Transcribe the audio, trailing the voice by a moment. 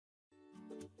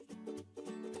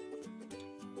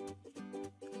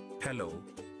Hello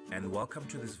and welcome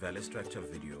to this Valistractor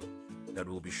video that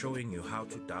will be showing you how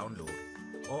to download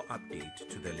or update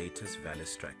to the latest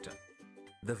Valistractor.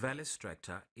 The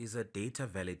Valistractor is a data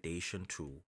validation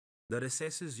tool that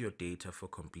assesses your data for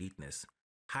completeness,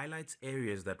 highlights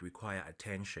areas that require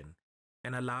attention,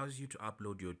 and allows you to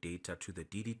upload your data to the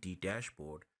DDD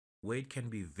dashboard where it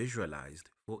can be visualized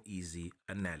for easy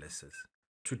analysis.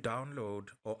 To download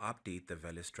or update the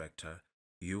Valistractor,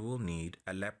 you will need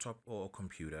a laptop or a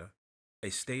computer, a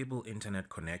stable internet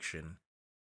connection,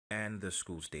 and the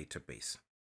school's database.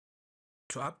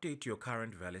 To update your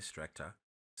current Valistractor,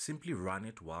 simply run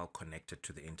it while connected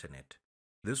to the internet.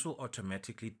 This will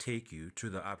automatically take you to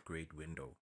the upgrade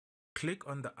window. Click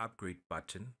on the upgrade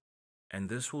button and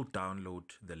this will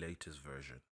download the latest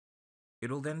version.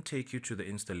 It will then take you to the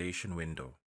installation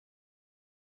window.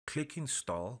 Click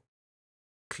install,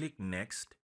 click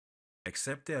next,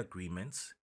 accept the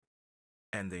agreements,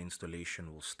 and the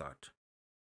installation will start.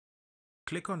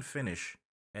 Click on finish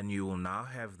and you will now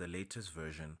have the latest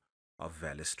version of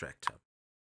Valistractor.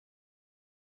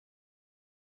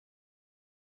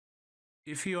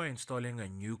 If you are installing a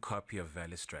new copy of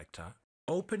Valistractor,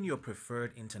 open your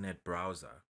preferred internet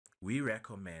browser. We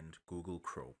recommend Google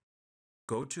Chrome.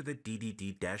 Go to the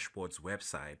DDD Dashboard's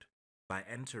website by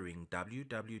entering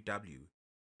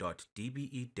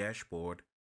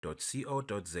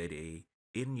www.dbe-dashboard.co.za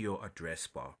in your address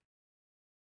bar.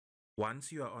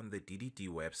 Once you are on the DDD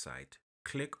website,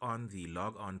 click on the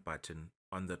Log On button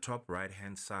on the top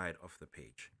right-hand side of the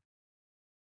page.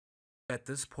 At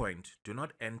this point, do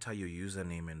not enter your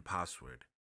username and password.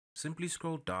 Simply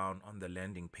scroll down on the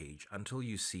landing page until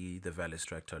you see the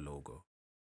Valistractor logo.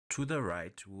 To the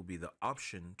right will be the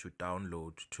option to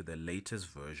download to the latest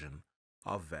version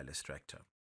of Valistractor.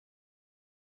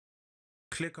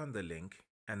 Click on the link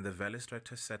and the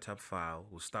Valistractor setup file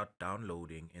will start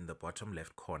downloading in the bottom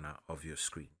left corner of your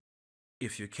screen.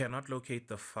 If you cannot locate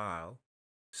the file,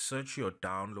 search your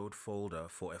download folder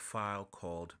for a file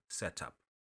called setup.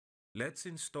 Let's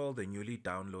install the newly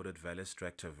downloaded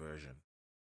Valistractor version.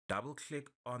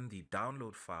 Double-click on the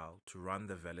download file to run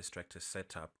the Valistractor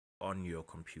setup on your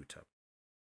computer.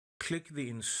 Click the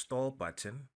install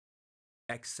button,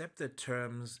 accept the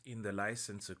terms in the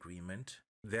license agreement,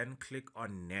 then click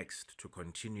on next to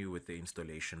continue with the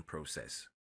installation process.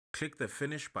 Click the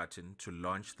finish button to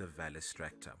launch the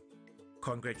Valistractor.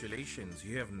 Congratulations,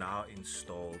 you have now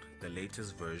installed the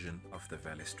latest version of the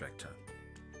Valistractor.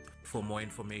 For more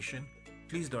information,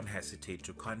 please don't hesitate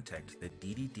to contact the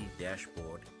DDD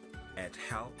dashboard at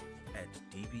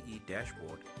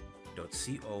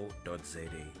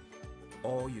help@dbe-dashboard.co.za,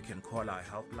 or you can call our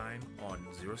helpline on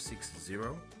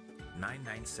 060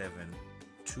 997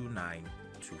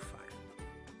 2925.